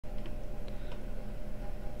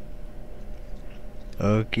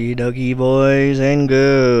Okie dokie, boys and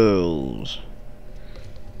girls.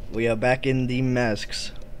 We are back in the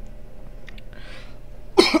masks.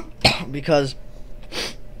 Because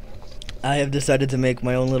I have decided to make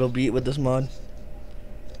my own little beat with this mod.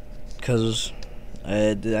 Because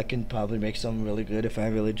I can probably make something really good if I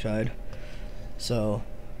really tried. So,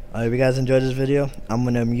 I hope you guys enjoyed this video. I'm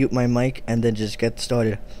going to mute my mic and then just get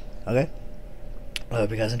started. Okay? I hope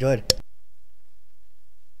you guys enjoyed.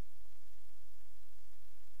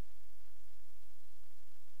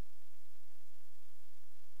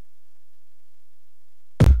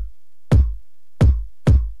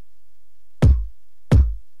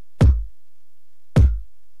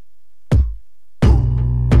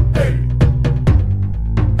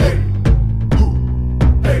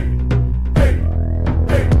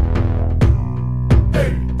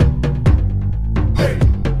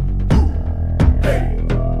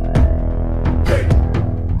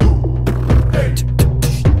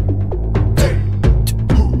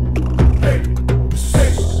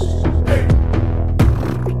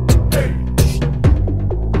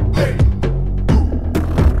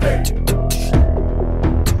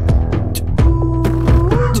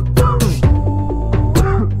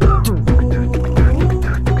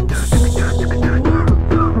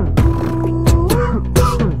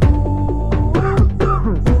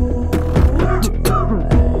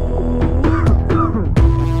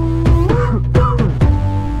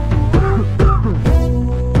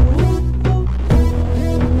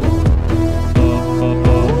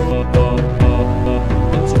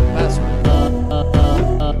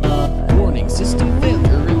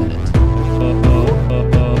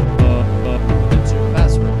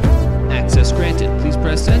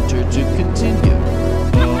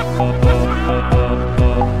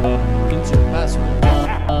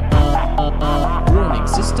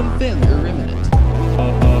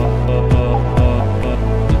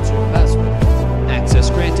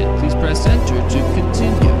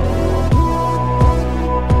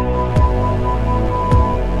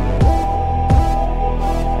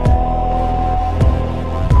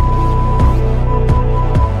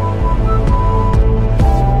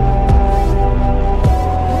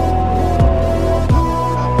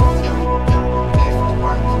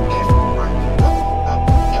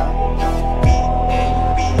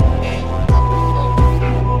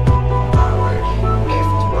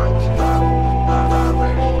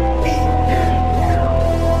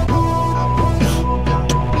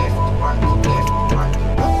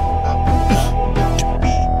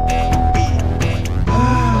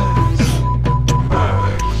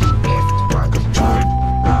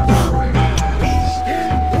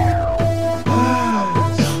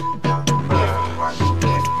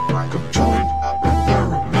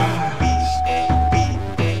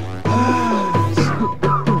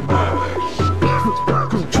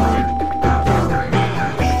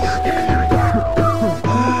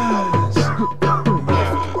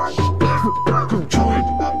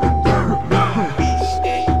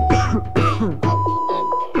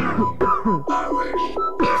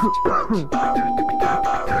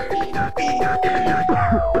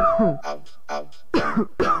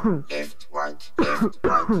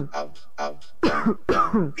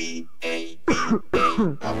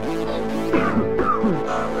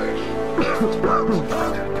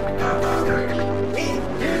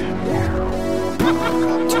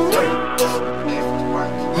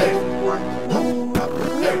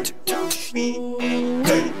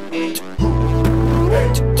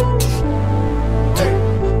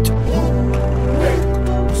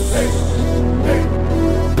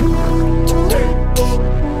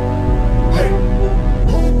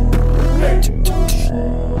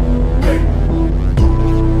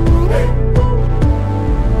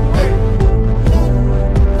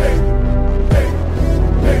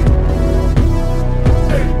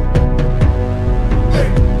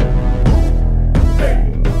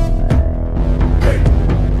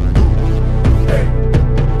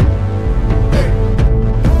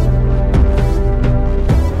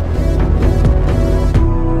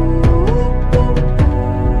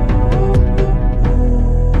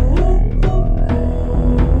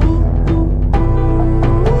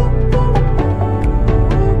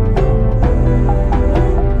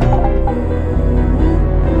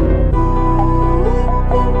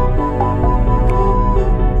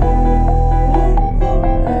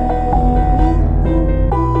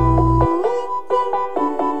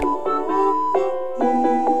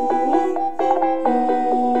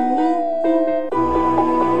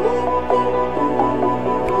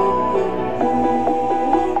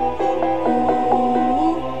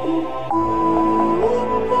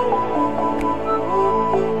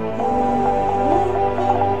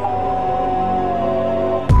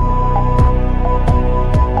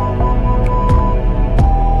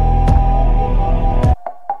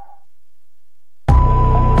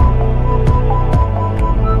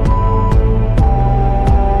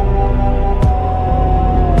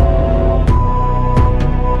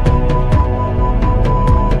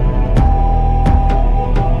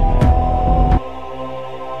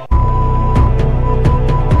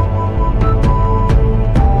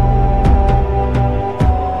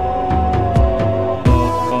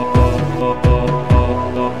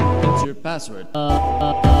 password.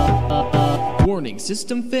 Warning,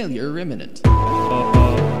 system failure imminent.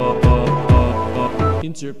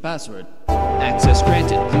 Insert password. Access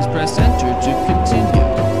granted. Please press enter to continue.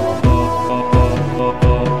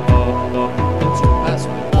 Insert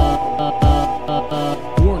password.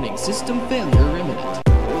 Warning, system failure imminent.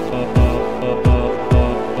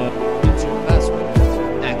 Insert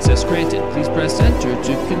password. Access granted. Please press enter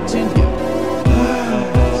to continue.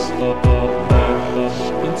 Insert password.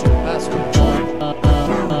 Insert password.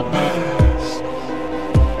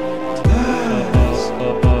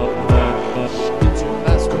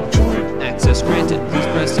 Access granted. Please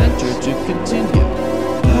press enter to continue.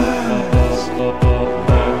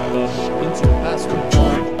 Insert password.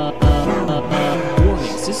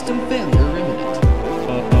 Warning, system failure imminent.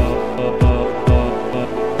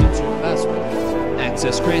 Insert password.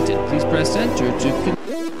 Access granted. Please press enter to continue.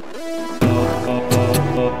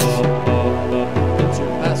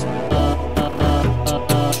 Insert password.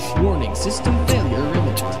 Warning, system failure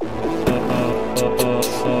imminent.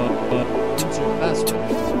 Insert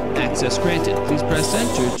password. Access granted. Please press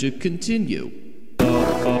enter to continue.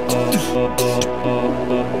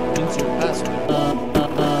 Insert password.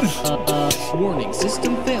 Warning,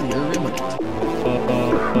 system failure imminent.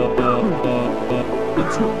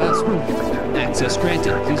 Insert password. Access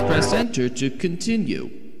granted. Please press enter to continue.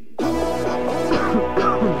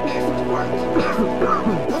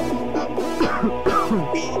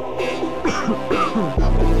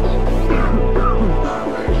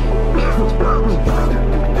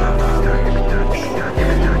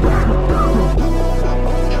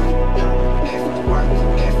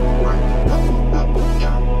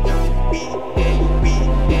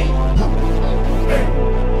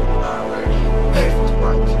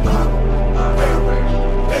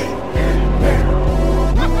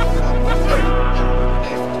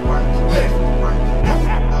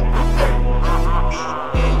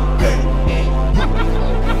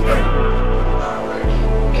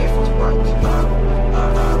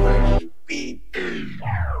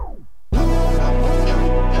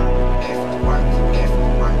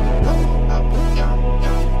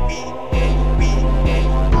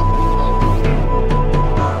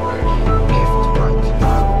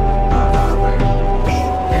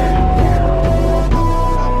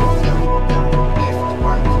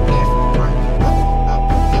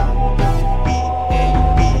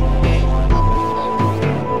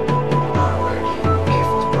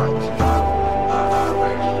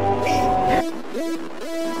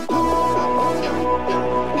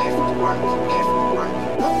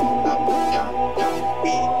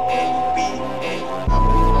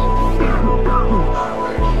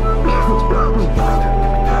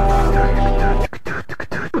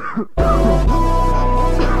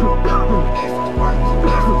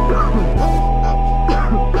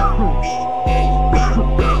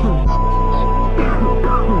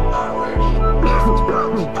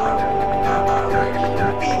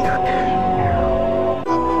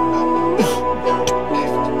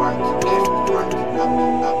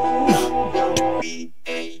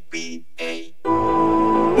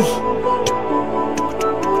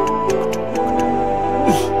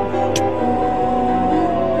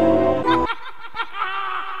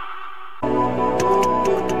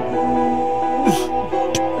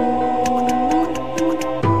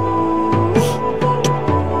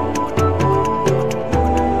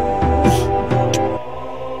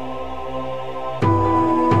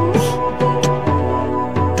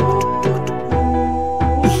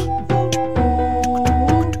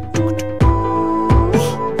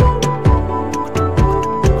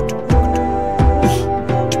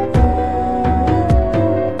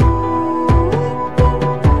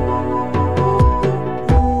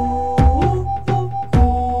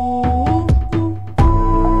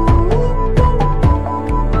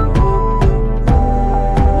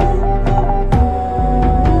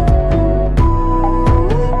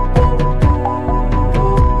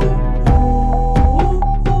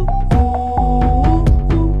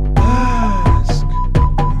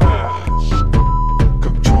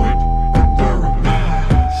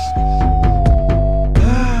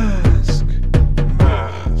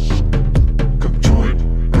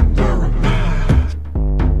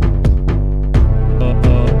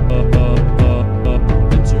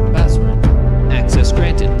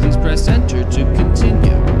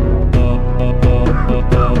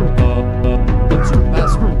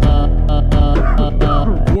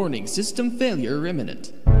 System failure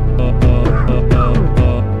imminent.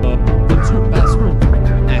 Insert password.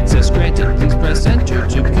 Access granted. Please press enter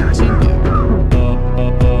to continue.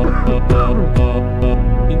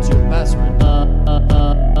 Insert password.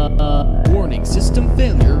 Warning, system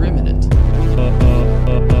failure imminent.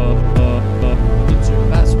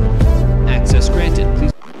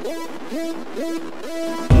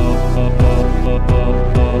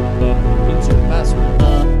 Insert password.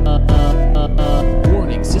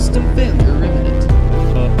 Warning, system failure imminent.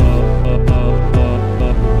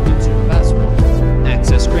 Insert password.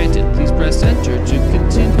 Access granted. Please press enter to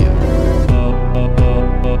continue.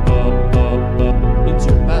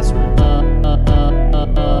 Insert password.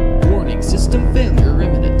 Warning, system failure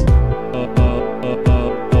imminent.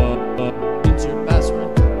 Insert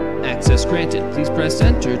password. Access granted. Please press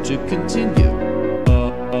enter to continue.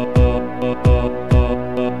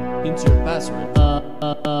 Insert password.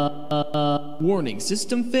 Warning,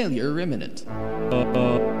 system failure imminent.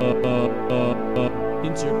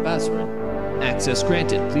 Insert password. Access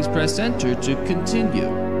granted. Please press enter to continue.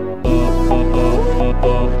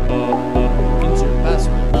 Insert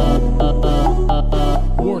password.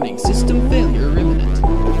 Warning, system failure imminent.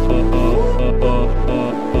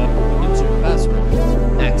 Insert password.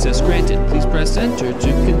 Access granted. Please press enter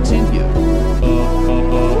to continue.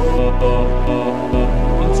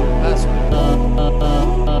 Insert password.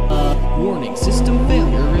 Warning, system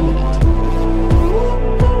failure imminent.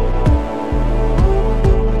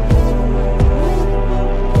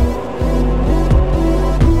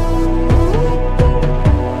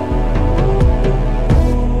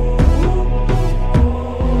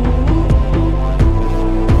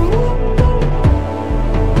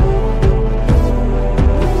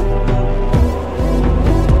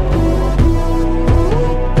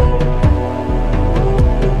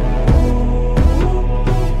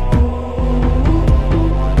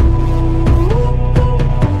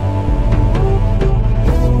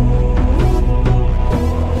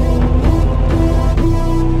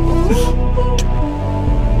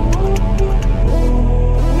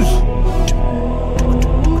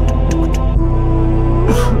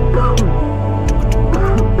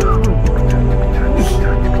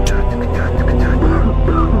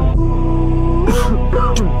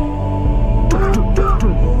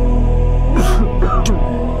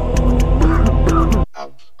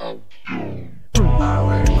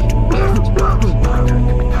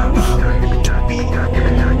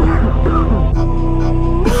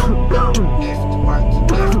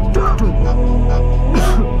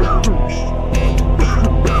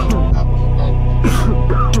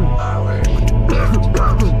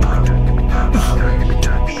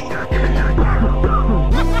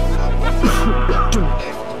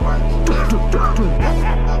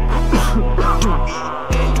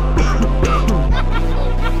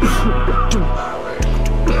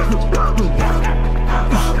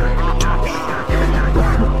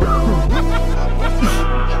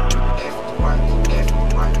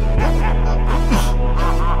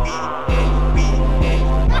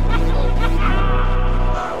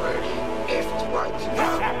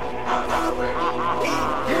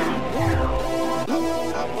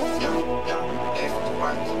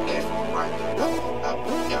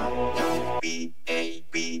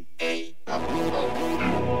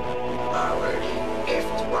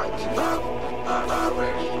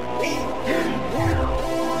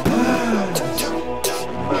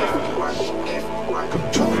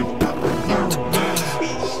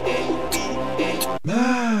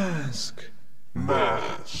 Mask!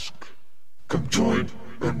 Mask! Come join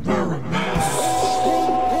and wear a mask! Mask!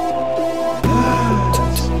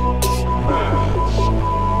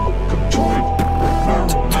 Mask! Come join and wear a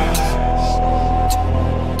mask!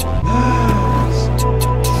 Mask! Mask!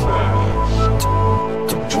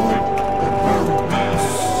 Come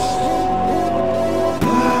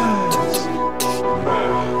join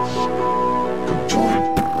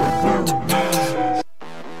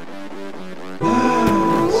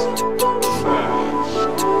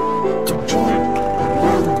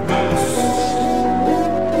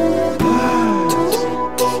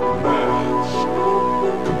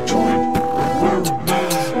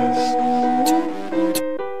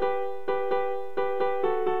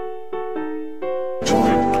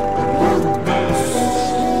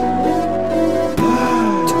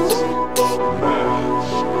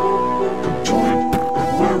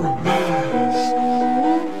and wear a mask!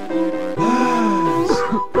 Mask! Mask!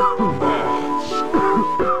 Come join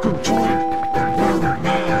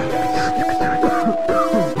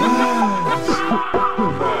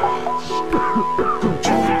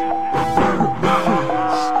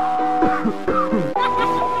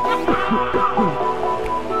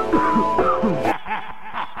and wear a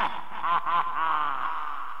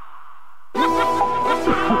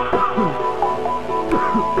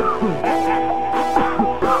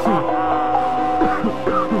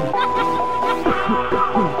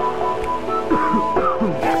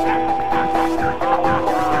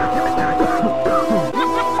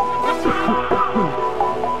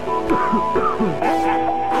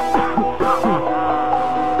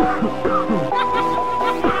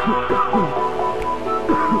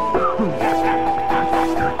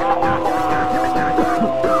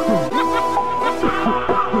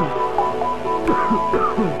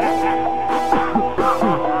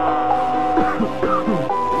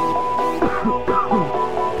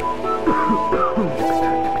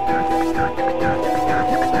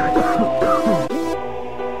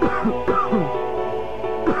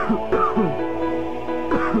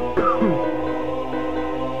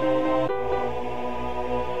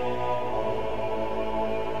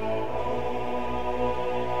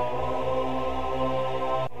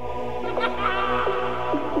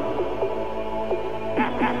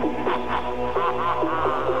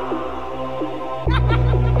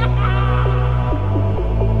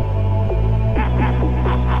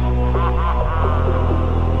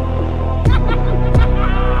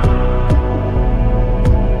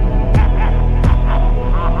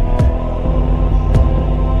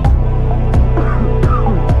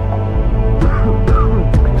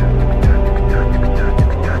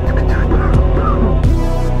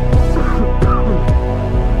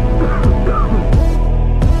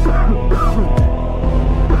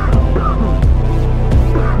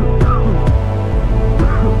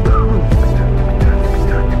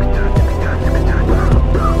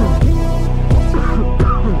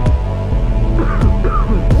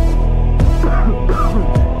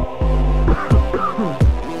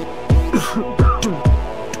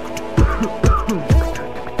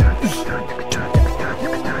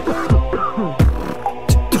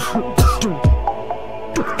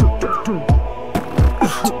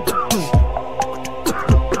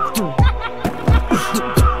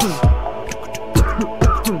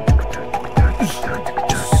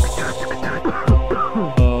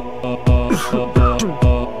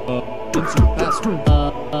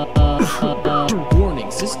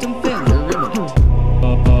Warning, system failure imminent.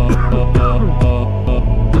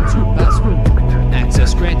 Enter password.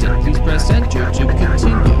 Access granted. Please press enter to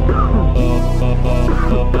continue.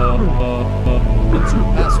 Enter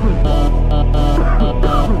password.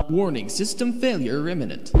 Warning, system failure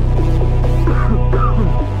imminent.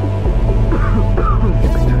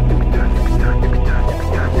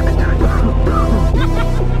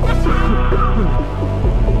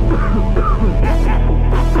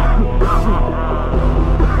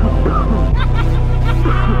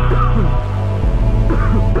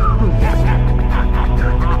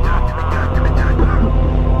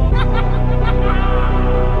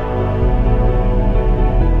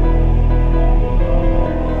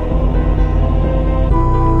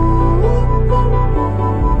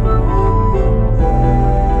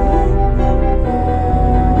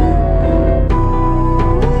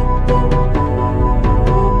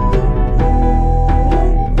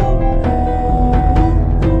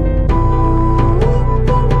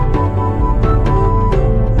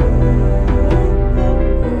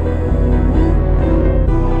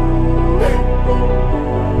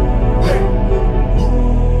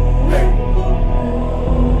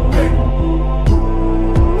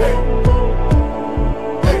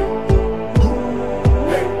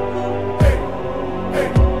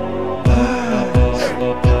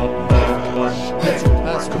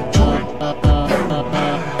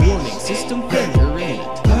 Warning, system failure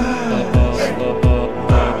imminent.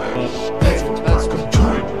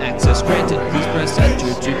 Access granted. Please press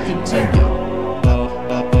enter to continue.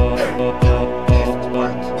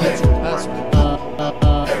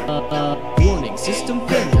 Warning, system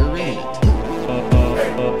failure imminent.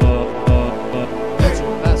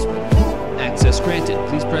 Access granted.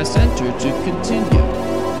 Please press enter to continue.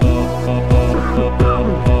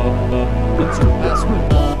 Enter password.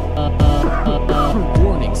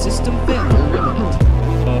 Warning, system failure imminent.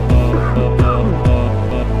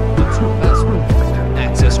 Enter password.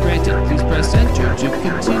 Access granted. Please press enter to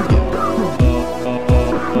continue.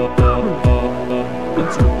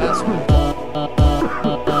 Enter password.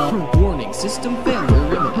 Warning, system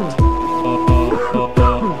failure imminent.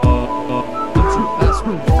 Enter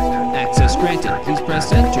password. Access granted. Please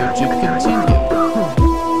press enter to continue.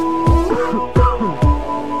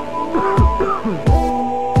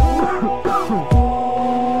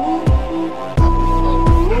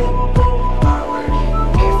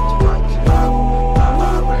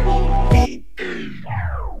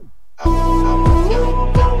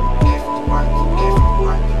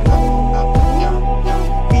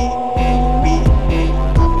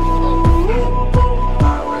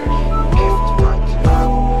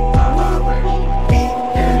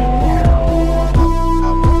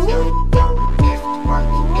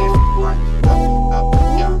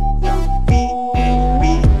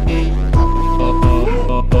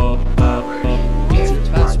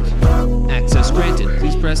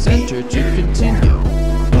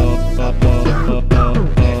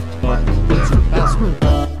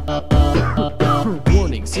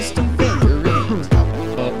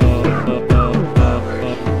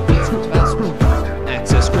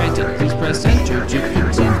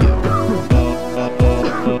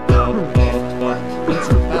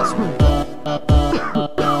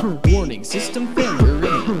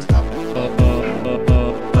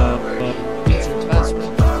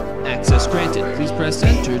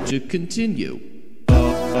 to continue.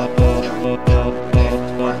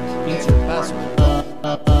 Insert password.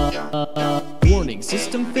 Warning,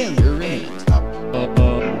 system failure imminent.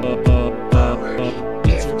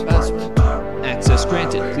 Insert password. Access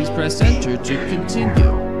granted. Please press enter to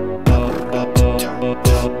continue.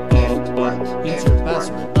 Insert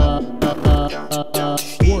password.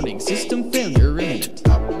 Warning, system failure imminent.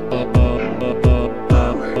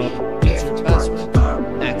 Insert password.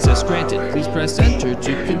 Access granted. Please press enter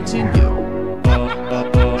to continue.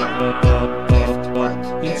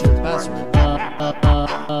 Insert password.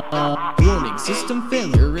 Warning, system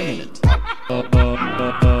failure imminent.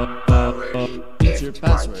 Insert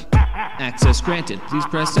password. Access granted. Please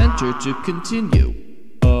press enter to continue.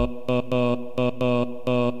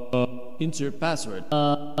 Insert password.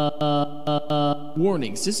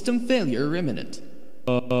 Warning, system failure imminent.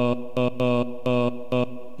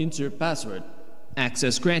 Insert password.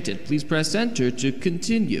 Access granted. Please press enter to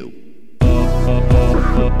continue.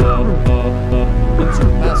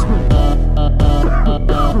 Insert password.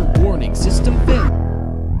 Warning, system failure.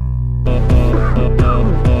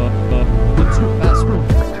 Insert password.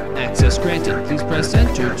 Access granted. Please press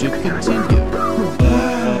enter to continue.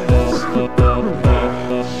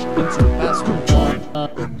 Insert password.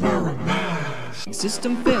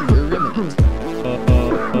 System failure imminent.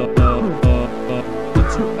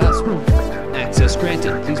 Insert password. Access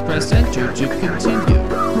granted. Please press enter to continue.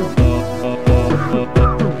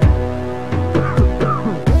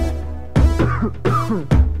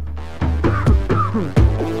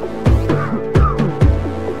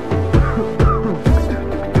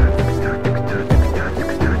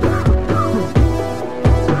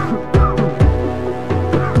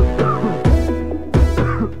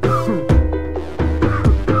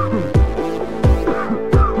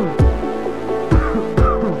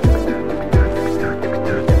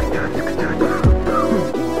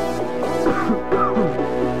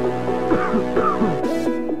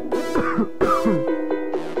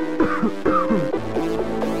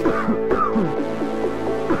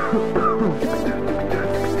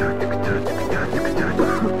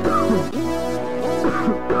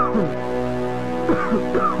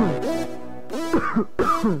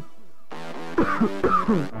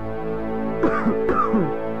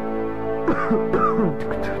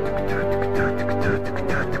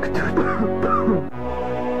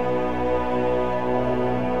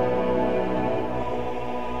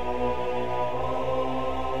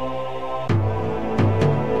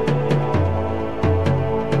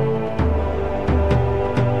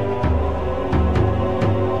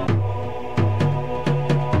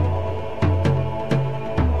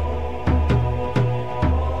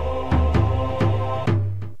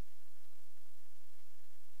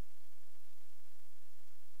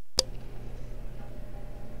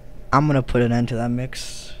 I'm gonna put an end to that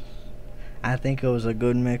mix. I think it was a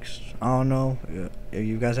good mix. I don't know. If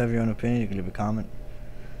you guys have your own opinion, you can leave a comment.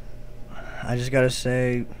 I just gotta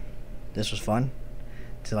say, this was fun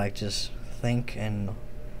to like just think and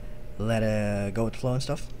let it go with the flow and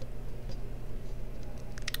stuff.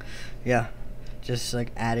 Yeah, just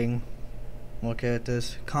like adding more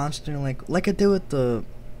characters constantly, like I did with the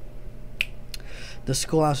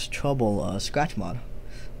Schoolhouse Trouble scratch mod.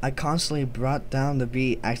 I constantly brought down the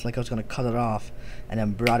beat, acting like I was gonna cut it off, and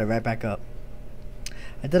then brought it right back up.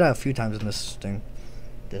 I did that a few times in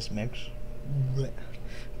this mix.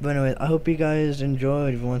 But anyway, I hope you guys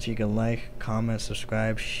enjoyed. If you want to, you can like, comment,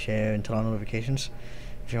 subscribe, share, and turn on notifications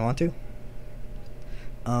if you want to.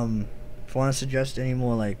 If you want to suggest any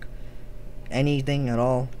more, like anything at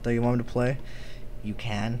all that you want me to play, you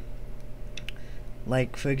can.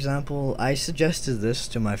 Like for example, I suggested this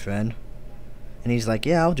to my friend, and he's like,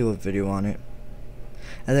 yeah, I'll do a video on it.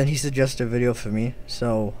 And then he suggested a video for me,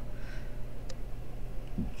 so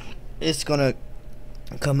it's gonna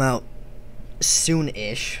come out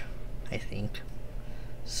soon-ish, I think.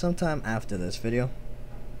 Sometime after this video.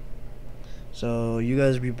 So you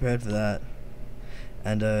guys be prepared for that.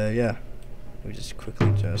 And yeah, we just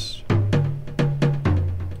quickly just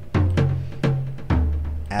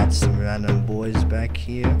add some random boys back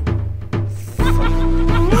here.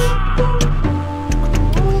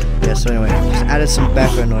 Yeah, so anyway, just added some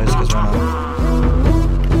background noise because why not?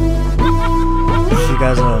 If you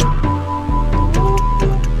guys I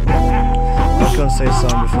was gonna say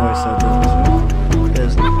something before I said this.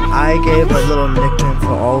 Because I gave a little nickname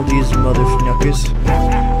for all these motherfuckers,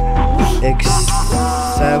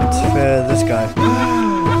 except for this guy.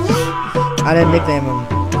 I didn't nickname him.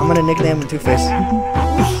 I'm gonna nickname him Two-Face.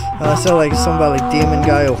 So like somebody like Demon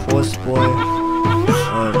Guy or Horse Boy,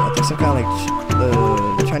 I think some kind of like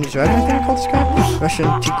Chinese Dragon, I think I call this guy. Russian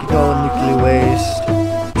Tiki Doll, Nuclear Waste,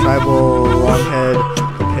 Tribal Longhead,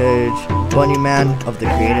 the Pidge, Bunny Man of the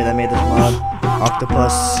creator that made this mod,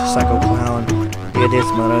 Octopus, Psycho Clown, Diedes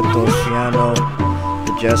Maratos Piano,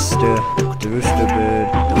 the Jester, the Rooster Bird,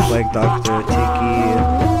 the Plague Doctor, Tiki,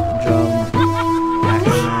 Drum,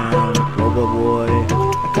 Hacker Man, Robo Boy.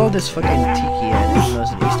 I call this fucking Tiki head, even though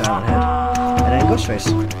it's an East Island head. And then Ghostface.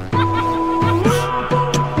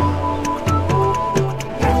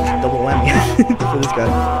 Double whammy for this guy.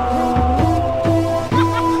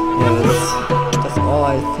 Yeah, that's all I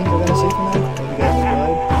think I'm gonna say for now. Hope you guys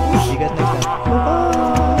enjoyed. See you guys next time. Bye-bye.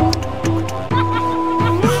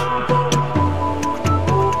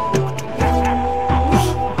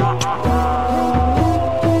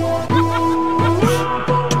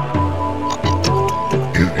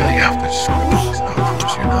 You really have to script these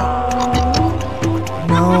outros, you know?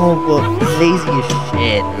 No, but lazy as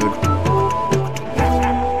shit, dude.